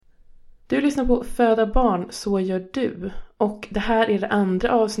Du lyssnar på Föda barn, så gör du. Och det här är det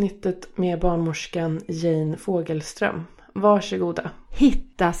andra avsnittet med barnmorskan Jane Fogelström. Varsågoda.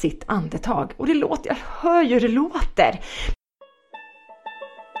 Hitta sitt andetag. Och det låter, jag hör ju hur det låter.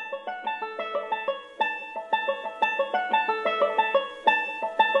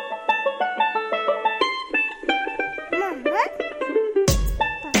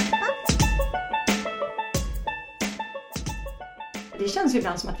 Det känns ju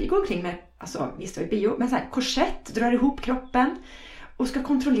ibland som att vi går omkring med, alltså visst är det bio, men så här korsett, drar ihop kroppen och ska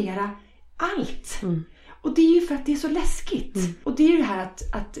kontrollera allt. Och det är ju för att det är så läskigt. Och det är ju det här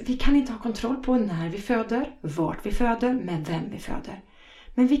att vi kan inte ha kontroll på när vi föder, vart vi föder, med vem vi föder.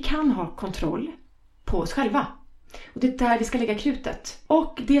 Men vi kan ha kontroll på oss själva. Och det är där vi ska lägga krutet.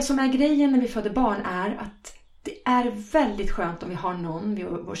 Och det som är grejen när vi föder barn är att det är väldigt skönt om vi har någon vid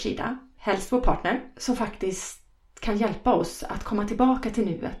vår sida, helst vår partner, som faktiskt kan hjälpa oss att komma tillbaka till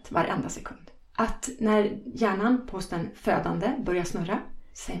nuet varenda sekund. Att när hjärnan hos den födande börjar snurra,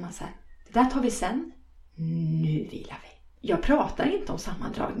 säger man så här: det där tar vi sen, nu vilar vi. Jag pratar inte om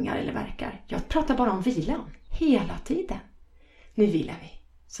sammandragningar eller verkar. Jag pratar bara om vilan. Hela tiden. Nu vilar vi.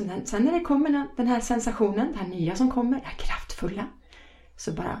 Sen när det kommer den här sensationen, det här nya som kommer, det här kraftfulla,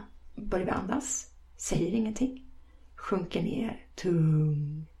 så bara börjar vi andas. Säger ingenting. Sjunker ner.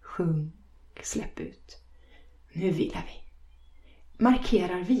 Tung. Sjunk. Släpp ut. Nu vilar vi.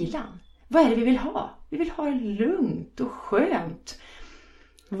 Markerar vilan. Vad är det vi vill ha? Vi vill ha det lugnt och skönt.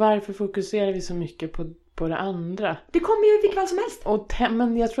 Varför fokuserar vi så mycket på det andra? Det kommer ju vilket fall som helst.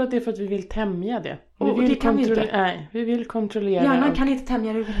 Men jag tror att det är för att vi vill tämja det. Och det kan vi inte. Nej, vi vill kontrollera. Hjärnan kan inte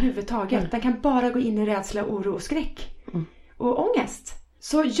tämja det överhuvudtaget. Mm. Den kan bara gå in i rädsla, oro och skräck. Och ångest.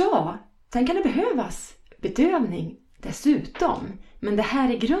 Så ja, sen kan det behövas bedövning dessutom. Men det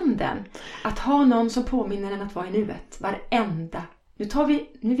här är grunden. Att ha någon som påminner en att vara i nuet. Varenda.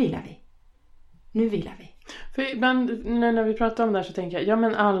 Nu vilar vi. Nu vilar vi. För ibland när vi pratar om det här så tänker jag,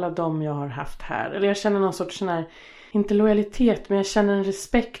 men alla de jag har haft här. Eller jag känner någon sorts sån här, inte lojalitet, men jag känner en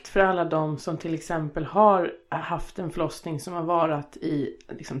respekt för alla de som till exempel har haft en förlossning som har varat i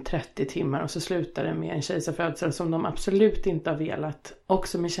liksom 30 timmar. Och så slutar det med en kejsarfödsel som de absolut inte har velat.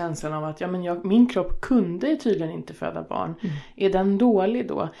 Också med känslan av att min kropp kunde tydligen inte föda barn. Är den dålig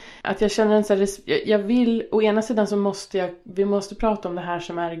då? Att jag känner en sån här, jag vill, å ena sidan så vi måste prata om det här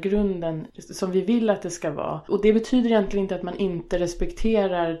som är grunden, som vi vill att det ska vara. Och det betyder egentligen inte att man inte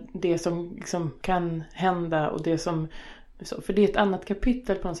respekterar det som liksom kan hända och det som, för det är ett annat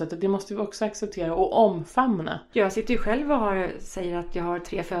kapitel på något sätt. Och det måste vi också acceptera och omfamna. Jag sitter ju själv och säger att jag har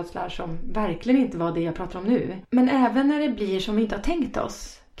 3 födslar som verkligen inte var det jag pratar om nu. Men även när det blir som vi inte har tänkt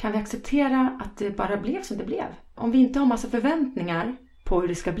oss, kan vi acceptera att det bara blev som det blev. Om vi inte har massa förväntningar på hur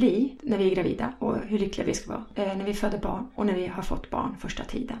det ska bli när vi är gravida och hur lyckliga vi ska vara när vi föder barn och när vi har fått barn första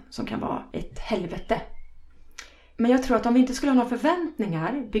tiden, som kan vara ett helvete. Men jag tror att om vi inte skulle ha några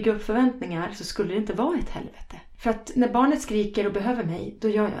förväntningar, bygga upp förväntningar, så skulle det inte vara ett helvete. För att när barnet skriker och behöver mig, då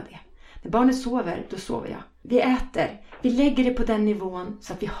gör jag det. När barnet sover, då sover jag. Vi äter. Vi lägger det på den nivån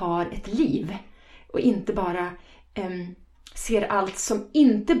så att vi har ett liv. Och inte bara ser allt som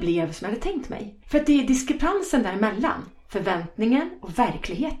inte blev som jag hade tänkt mig. För att det är diskrepansen däremellan. Förväntningen och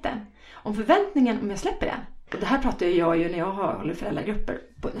verkligheten. Om förväntningen, om jag släpper den. Och det här pratar jag ju när jag håller föräldragrupper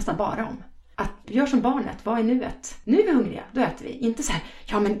nästan bara om. Att gör som barnet, vad är nuet? Nu är vi hungriga, då äter vi. Inte så här,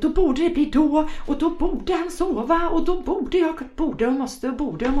 ja men då borde det bli då, och då borde han sova, och då borde och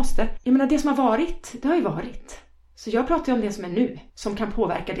måste. Jag menar, det som har varit, det har ju varit. Så jag pratar ju om det som är nu, som kan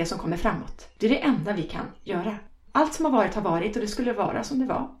påverka det som kommer framåt. Det är det enda vi kan göra. Allt som har varit och det skulle vara som det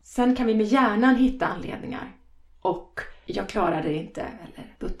var. Sen kan vi med hjärnan hitta anledningar. Och jag klarar det inte,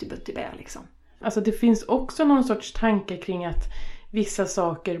 eller butti bä liksom. Alltså det finns också någon sorts tanke kring att vissa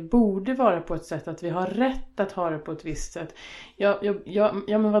saker borde vara på ett sätt, att vi har rätt att ha det på ett visst sätt.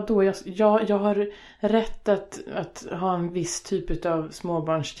 Men vadå? Jag har rätt att ha en viss typ av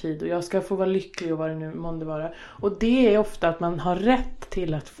småbarnstid och jag ska få vara lycklig och vad det nu månde vara. Och det är ofta att man har rätt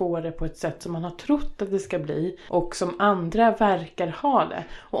till att få det på ett sätt som man har trott att det ska bli och som andra verkar ha det.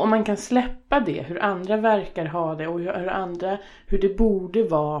 Och om man kan släppa det, hur andra verkar ha det och hur det borde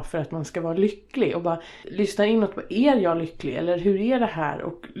vara för att man ska vara lycklig och bara lyssna inåt på, är jag lycklig eller hur är det här,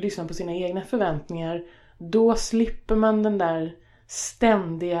 och lyssna på sina egna förväntningar, då slipper man den där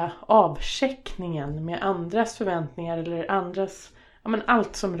ständiga avcheckningen med andras förväntningar eller andras,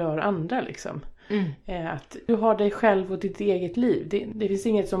 allt som rör andra liksom. Att du har dig själv och ditt eget liv. Det finns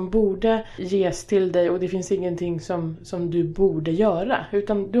inget som borde ges till dig och det finns ingenting som du borde göra,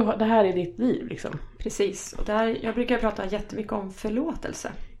 utan det här är ditt liv liksom. Precis, och jag brukar prata jättemycket om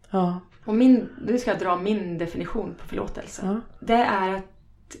förlåtelse. Ja. Och nu ska jag dra min definition på förlåtelse. Ja. Det är att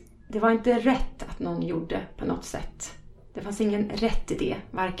det var inte rätt att någon gjorde på något sätt. Det fanns ingen rätt i det.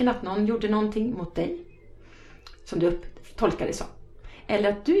 Varken att någon gjorde någonting mot dig, som du tolkar det så. Eller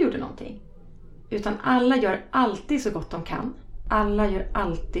att du gjorde någonting. Utan alla gör alltid så gott de kan. Alla gör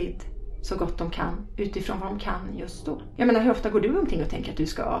alltid så gott de kan utifrån vad de kan just då. Jag menar, hur ofta går du omkring och tänker att du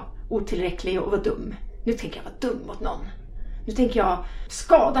ska vara otillräcklig och vara dum? Nu tänker jag vara dum mot någon. Nu tänker jag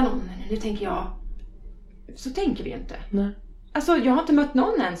skada någon. Nu tänker jag... Så tänker vi ju inte. Nej. Alltså, jag har inte mött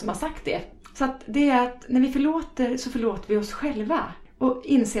någon än som har sagt det. Så att det är att när vi förlåter så förlåter vi oss själva. Och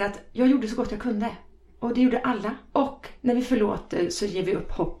inser att jag gjorde så gott jag kunde. Och det gjorde alla. Och när vi förlåter så ger vi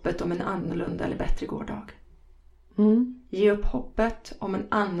upp hoppet om en annorlunda eller bättre gårdag. Ge upp hoppet om en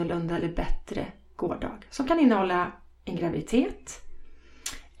annorlunda eller bättre gårdag. Som kan innehålla en graviditet,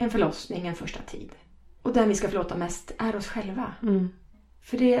 en förlossning, en första tid. Och den vi ska förlåta mest är oss själva.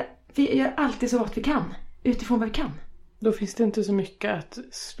 För vi gör alltid så gott vi kan. Utifrån vad vi kan. Då finns det inte så mycket att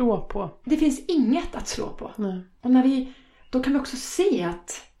slå på. Det finns inget att slå på. Nej. Och då kan vi också se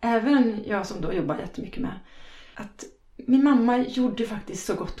att, även jag som då jobbar jättemycket med, att min mamma gjorde faktiskt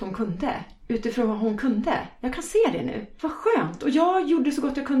så gott hon kunde. Utifrån vad hon kunde. Jag kan se det nu. Vad skönt. Och jag gjorde så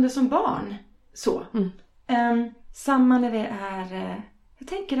gott jag kunde som barn. Så. Samma när vi är... Jag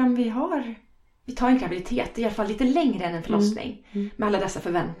tänker om vi tar en graviditet. I alla fall lite längre än en förlossning. Med alla dessa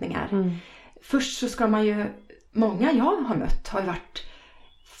förväntningar. Först så ska man ju... Många jag har mött har ju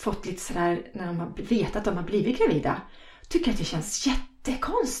fått lite sådär... När de har vetat att de har blivit gravida. Tycker att det känns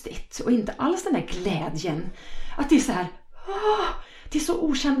jättekonstigt. Och inte alls den där glädjen. Att det är så här... det är så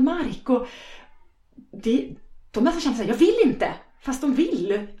okänd mark. Och de nästan känner så här, jag vill inte. Fast de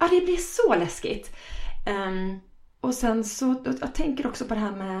vill. Ja, det blir så läskigt. Och sen så, jag tänker också på det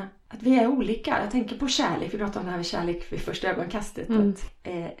här med att vi är olika. Jag tänker på kärlek. Vi pratar om det här med kärlek vid första ögonkastet.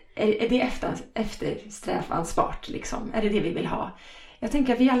 Är det eftersträvansbart liksom? Är det vi vill ha? Jag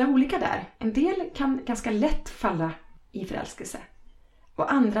tänker att vi är alla olika där. En del kan ganska lätt falla i förälskelse.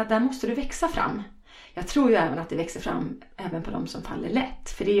 Och andra, där måste du växa fram. Jag tror ju även att det växer fram även på de som faller lätt.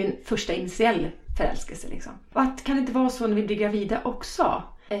 För det är ju en första initiell förälskelse liksom. Och att kan det inte vara så när vi blir gravida också?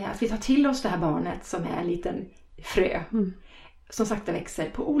 Att vi tar till oss det här barnet som är en liten frö. Som sakta växer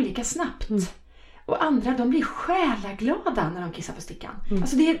på olika snabbt. Och andra, de blir själaglada när de kissar på stickan.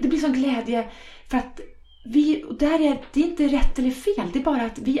 Alltså det blir sån glädje. För att det är inte rätt eller fel. Det är bara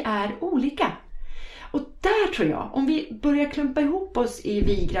att vi är olika. Och där tror jag, om vi börjar klumpa ihop oss i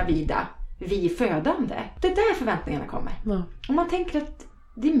vi gravida, vi födande. Det är där förväntningarna kommer. Om man tänker att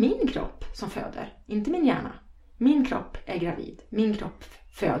det är min kropp som föder, inte min hjärna. Min kropp är gravid, min kropp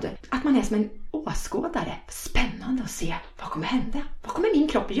föder. Att man är som en åskådare. Spännande att se, vad kommer hända? Vad kommer min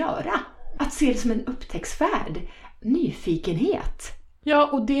kropp göra? Att se det som en upptäcktsfärd. Nyfikenhet. Ja,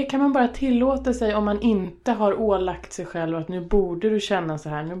 och det kan man bara tillåta sig om man inte har ålagt sig själv att nu borde du känna så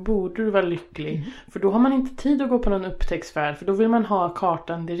här, nu borde du vara lycklig. För då har man inte tid att gå på någon upptäcktsfärd, för då vill man ha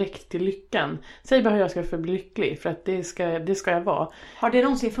kartan direkt till lyckan. Säg bara hur jag ska få bli lycklig, för att det ska jag vara. Har det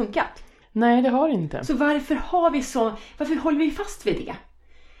någonsin funkat? Nej, det har inte. Så varför håller vi fast vid det?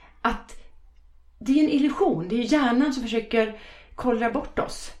 Att det är en illusion, det är hjärnan som försöker kolla bort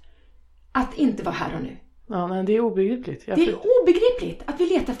oss. Att inte vara här och nu. Ja, nej, det är obegripligt. Det är obegripligt att vi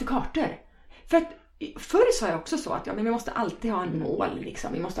letar efter kartor. För att förr sa jag också så att men vi måste alltid ha en mål.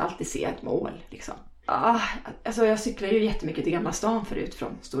 Liksom. Vi måste alltid se ett mål. Liksom. Alltså jag cyklar ju jättemycket till Gamla stan förut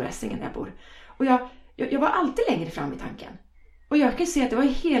från Stora Essingen där jag bor. Och jag var alltid längre fram i tanken. Och jag kan se att det var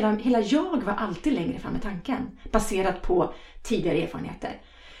hela jag var alltid längre fram i tanken. Baserat på tidigare erfarenheter.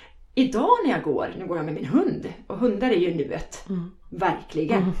 Idag när jag går, nu går jag med min hund. Och hundar är ju nuet.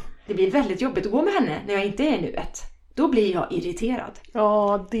 Verkligen. Det blir väldigt jobbigt att gå med henne när jag inte är i nuet. Då blir jag irriterad.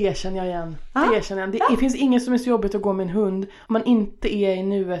 Ja, det känner jag igen. Det finns inget som är så jobbigt att gå med en hund om man inte är i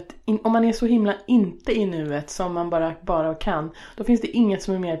nuet. Om man är så himla inte i nuet som man bara kan. Då finns det inget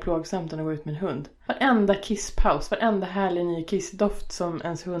som är mer plågsamt än att gå ut med en hund. Varenda kisspaus, varenda härlig ny kissdoft som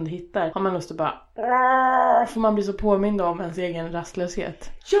ens hund hittar har man lust att bara... För man blir så påmind om ens egen rastlöshet.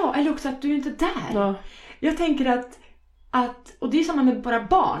 Ja, eller också att du är inte där. Ja. Jag tänker att och det är samma med våra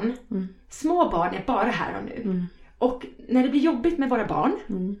barn. Små barn är bara här och nu. Och när det blir jobbigt med våra barn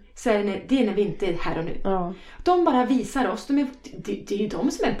så är det när vi inte är här och nu. Ja. De bara visar oss. Det är ju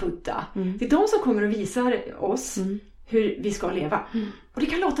de som är Buddha. Det är de som kommer och visar oss hur vi ska leva. Och det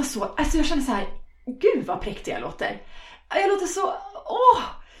kan låta så. Alltså jag känner så här. Gud vad präktig jag låter. Jag låter så.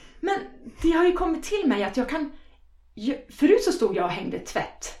 Men det har ju kommit till mig att jag kan. Förut så stod jag och hängde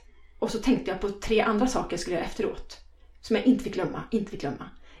tvätt. Och så tänkte jag på 3 andra saker skulle jag efteråt. Som jag inte fick glömma.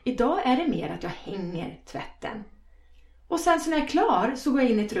 Idag är det mer att jag hänger tvätten. Och sen så när jag är klar så går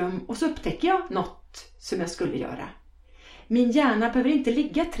jag in i ett rum och så upptäcker jag något som jag skulle göra. Min hjärna behöver inte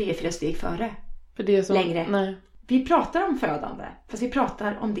ligga 3-4 steg före. För det är så, längre. Nej. Vi pratar om födande, fast vi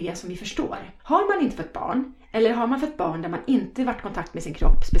pratar om det som vi förstår. Har man inte fått barn, eller har man fått barn där man inte varit i kontakt med sin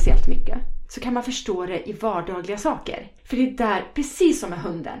kropp speciellt mycket, så kan man förstå det i vardagliga saker. För det är där, precis som med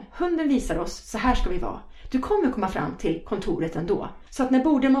hunden. Hunden visar oss, så här ska vi vara. Du kommer komma fram till kontoret ändå. Så att när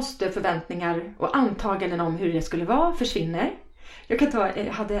borde måste förväntningar och antaganden om hur det skulle vara försvinner.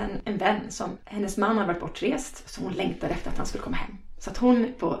 Jag hade en vän som, hennes man hade varit bortrest, så hon längtade efter att han skulle komma hem. Så att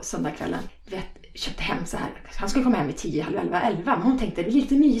hon på söndagskvällen köpte hem så här. Han skulle komma hem vid 10, halv 11, 11. Men hon tänkte, det är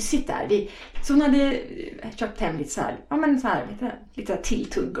lite mysigt där. Så hon hade köpt hem lite så här, ja men så här, lite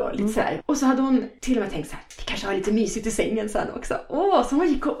tilltugg och lite så här. Och så hade hon till och med tänkt så här, vi kanske har lite mysigt i sängen sen också. Så hon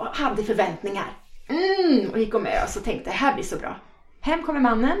gick och hade förväntningar. Och gick och med oss och tänkte, det här blir så bra. Hem kommer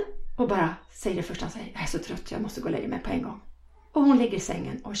mannen och bara säger det första han säger, jag är så trött, jag måste gå och lägga mig på en gång. Och hon ligger i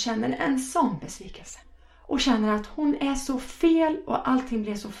sängen och känner en sån besvikelse. Och känner att hon är så fel och allting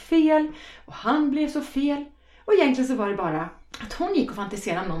blev så fel och han blev så fel. Och egentligen så var det bara att hon gick och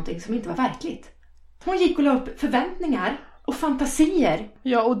fantiserade om någonting som inte var verkligt. Hon gick och la upp förväntningar och fantasier.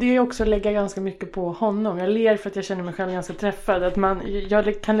 Ja, och det är också att lägga ganska mycket på honom. Jag ler för att jag känner mig själv ganska träffad. Att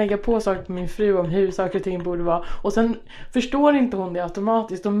jag kan lägga på saker på min fru om hur saker och ting borde vara. Och sen förstår inte hon det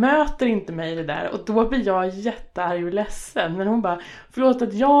automatiskt. Och möter inte mig i det där. Och då blir jag jättearg och ledsen. Men hon bara, förlåt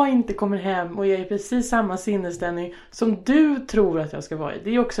att jag inte kommer hem och jag är i precis samma sinnesställning som du tror att jag ska vara i. Det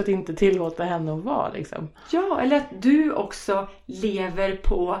är också att inte tillåta henne att vara liksom. Ja, eller att du också lever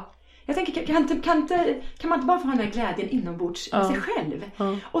på... Jag tänker, kan man inte bara få ha den här glädjen inombords i sig själv?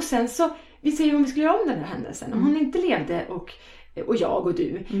 Och sen så, vi ser ju om vi skulle göra om den här händelsen. Om hon inte levde och jag och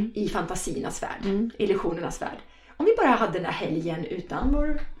du i fantasiernas värld, illusionernas värld. Om vi bara hade den här helgen utan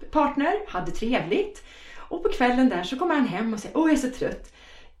vår partner, hade trevligt. Och på kvällen där så kommer han hem och säger, jag är så trött.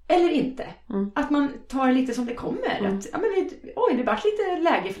 Eller inte. Att man tar det lite som det kommer. Att, det var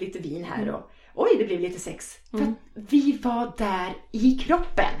lite läge för lite vin här och... det blev lite sex. För att vi var där i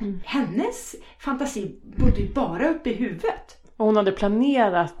kroppen. Hennes fantasi bodde ju bara uppe i huvudet. Och hon hade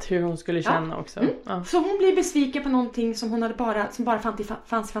planerat hur hon skulle känna också. Ja. Så hon blev besviken på någonting som hon hade som bara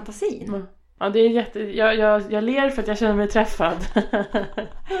fanns i fantasin. Ja, det är jag ler för att jag känner mig träffad.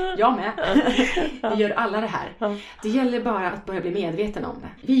 Jag med. Vi gör alla det här. Det gäller bara att börja bli medveten om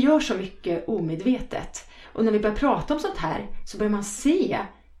det. Vi gör så mycket omedvetet. Och när vi börjar prata om sånt här så börjar man se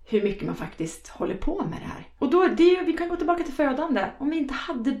hur mycket man faktiskt håller på med det här. Och då, vi kan gå tillbaka till födande. Om vi inte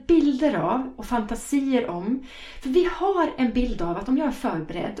hade bilder av och fantasier om. För vi har en bild av att om jag är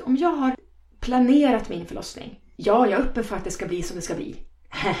förberedd, om jag har planerat min förlossning. Ja, jag är öppen för att det ska bli som det ska bli.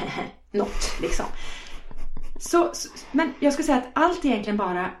 Något, liksom. Men jag skulle säga att allt egentligen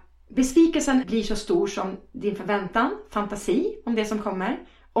bara... Besvikelsen blir så stor som din förväntan, fantasi om det som kommer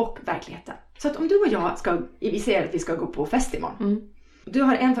och verkligheten. Så att om du och jag vi säger att vi ska gå på fest imorgon. Du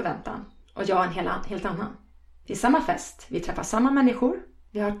har en förväntan och jag har en helt annan. Det är samma fest, vi träffar samma människor.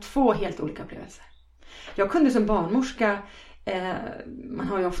 Vi har 2 helt olika upplevelser. Jag kunde som barnmorska, man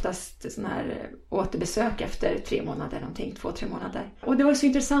har ju oftast sån här återbesök efter 3 månader, 2-3 månader. Och det var så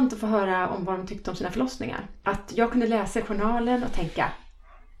intressant att få höra om vad de tyckte om sina förlossningar. Att jag kunde läsa i journalen och tänka,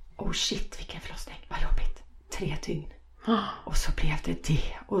 shit vilken förlossning, vad jobbigt. 3 dygn. Och så blev det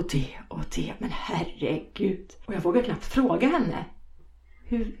det. Men herregud. Och jag vågade knappt fråga henne.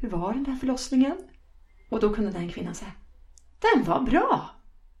 Hur var den där förlossningen? Och då kunde den kvinnan säga, den var bra.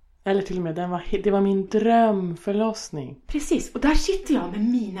 Eller till och med, det var min drömförlossning. Precis, och där sitter jag med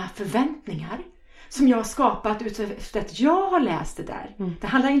mina förväntningar. Som jag har skapat efter att jag har läst det där. Det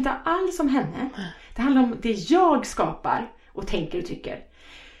handlar inte alls om henne. Det handlar om det jag skapar och tänker och tycker.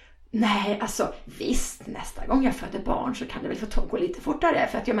 Nej, alltså visst, nästa gång jag föder barn så kan det väl få gå lite fortare.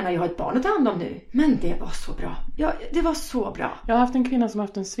 För att jag har ett barn att ta hand om nu. Men det var så bra. Ja, det var så bra. Jag har haft en kvinna som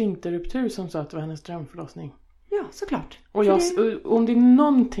haft en svinterruptur som sa att det var hennes drömförlossning. Ja, såklart. Och om det är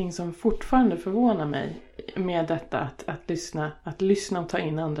någonting som fortfarande förvånar mig med detta att lyssna och ta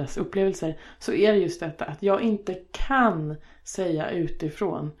in andras upplevelser, så är det just detta att jag inte kan säga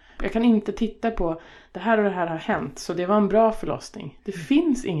utifrån. Jag kan inte titta på det här och det här har hänt, så det var en bra förlossning. Det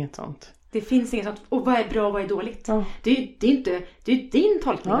finns inget sånt. Det finns inget sånt. Och vad är bra och vad är dåligt? Ja. Det är din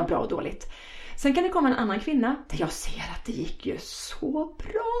tolkning av bra och dåligt. Sen kan det komma en annan kvinna där jag ser att det gick ju så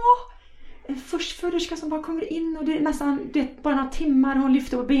bra. En förstföderska som bara kommer in och det är nästan bara några timmar. Hon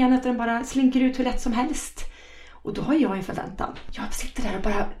lyfter på benet och den bara slinker ut hur lätt som helst. Och då har jag en förväntan. Jag sitter där och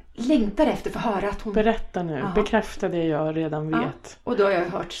bara längtar efter för att höra att hon... Berätta nu, bekräfta det jag redan vet. Ja. Och då har jag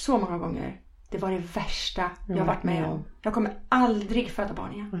hört så många gånger. Det var det värsta jag har varit med om. Jag kommer aldrig föda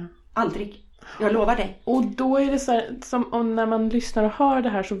barn igen. Aldrig. Jag lovar dig. Och då är det så här, som om när man lyssnar och hör det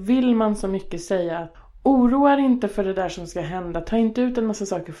här så vill man så mycket säga att oroa dig inte för det där som ska hända. Ta inte ut en massa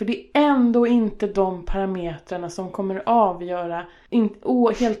saker. För det är ändå inte de parametrarna som kommer avgöra.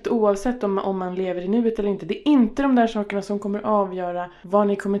 Helt oavsett om man lever i nuet eller inte. Det är inte de där sakerna som kommer avgöra vad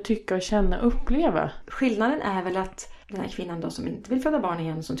ni kommer tycka och känna och uppleva. Skillnaden är väl att den här kvinnan då som inte vill föda barn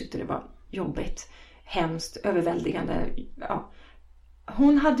igen, som tyckte det var jobbigt, hemskt, överväldigande. Ja.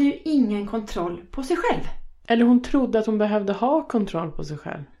 Hon hade ju ingen kontroll på sig själv. Eller hon trodde att hon behövde ha kontroll på sig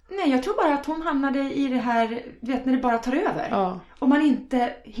själv. Nej, jag tror bara att hon hamnade i det här, vet, när det bara tar över. Ja. Och man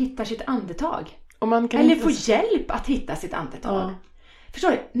inte hittar sitt andetag. Och man kan eller inte... får hjälp att hitta sitt andetag. Ja.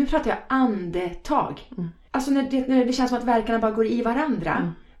 Förstår du? Nu pratar jag andetag. Alltså när det känns som att verkarna bara går i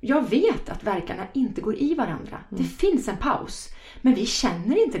varandra. Jag vet att verkarna inte går i varandra. Det finns en paus. Men vi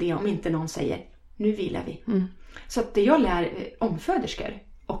känner inte det om inte någon säger, nu vilar vi. Så att det jag lär omföderskor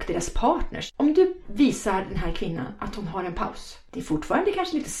och deras partners. Om du visar den här kvinnan att hon har en paus. Det är fortfarande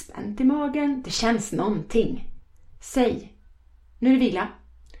kanske lite spänt i magen. Det känns någonting. Säg, nu är det vila.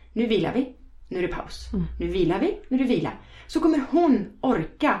 Nu vilar vi. Nu är det paus. Nu vilar vi. Nu är det vila. Så kommer hon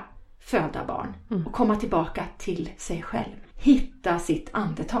orka föda barn. Och komma tillbaka till sig själv. Hitta sitt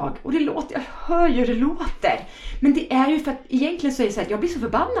andetag. Och det låter, jag hör ju det låter. Men det är ju för att egentligen så är det så att jag blir så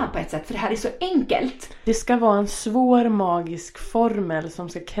förbannad på ett sätt. För det här är så enkelt. Det ska vara en svår magisk formel som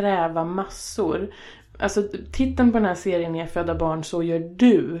ska kräva massor. Alltså titeln på den här serien är Föda barn, så gör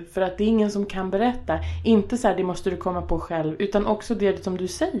du. För att det är ingen som kan berätta. Inte så här, det måste du komma på själv. Utan också det som du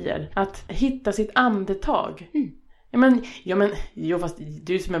säger. Att hitta sitt andetag. Fast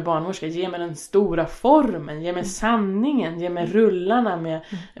du som är barnmorska, ge mig den stora formen, ge mig sanningen, ge mig rullarna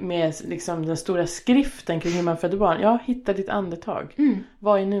med liksom den stora skriften kring hur man föder barn. Ja, hitta ditt andetag.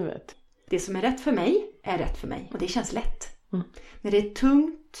 Vad är nuet? Det som är rätt för mig är rätt för mig. Och det känns lätt. När det är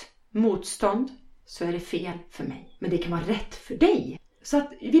tungt motstånd så är det fel för mig. Men det kan vara rätt för dig. Så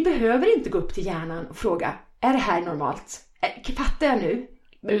att vi behöver inte gå upp till hjärnan och fråga, är det här normalt? Fattar jag nu?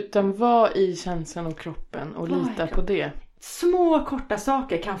 Utan var i känslan och kroppen och lita på det. Små korta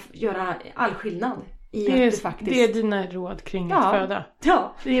saker kan göra all skillnad. Det är dina råd kring att föda.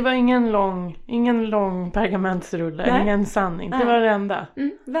 Ja. Det var ingen lång pergamentsrulle, ingen sanning. Det var det enda.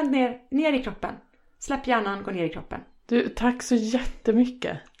 Vänd ner i kroppen. Släpp hjärnan, gå ner i kroppen. Du, tack så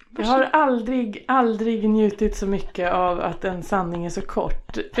jättemycket. Jag har aldrig njutit så mycket av att en sanning är så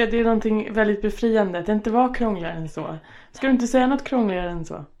kort. För det är någonting väldigt befriande. Att det inte var krångligare än så. Ska du inte säga något krångligare än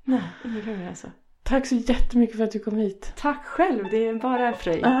så? Nej, inget krångligare än så. Tack så jättemycket för att du kom hit. Tack själv, det är bara en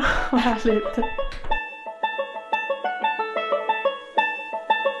fröjd. Vad härligt.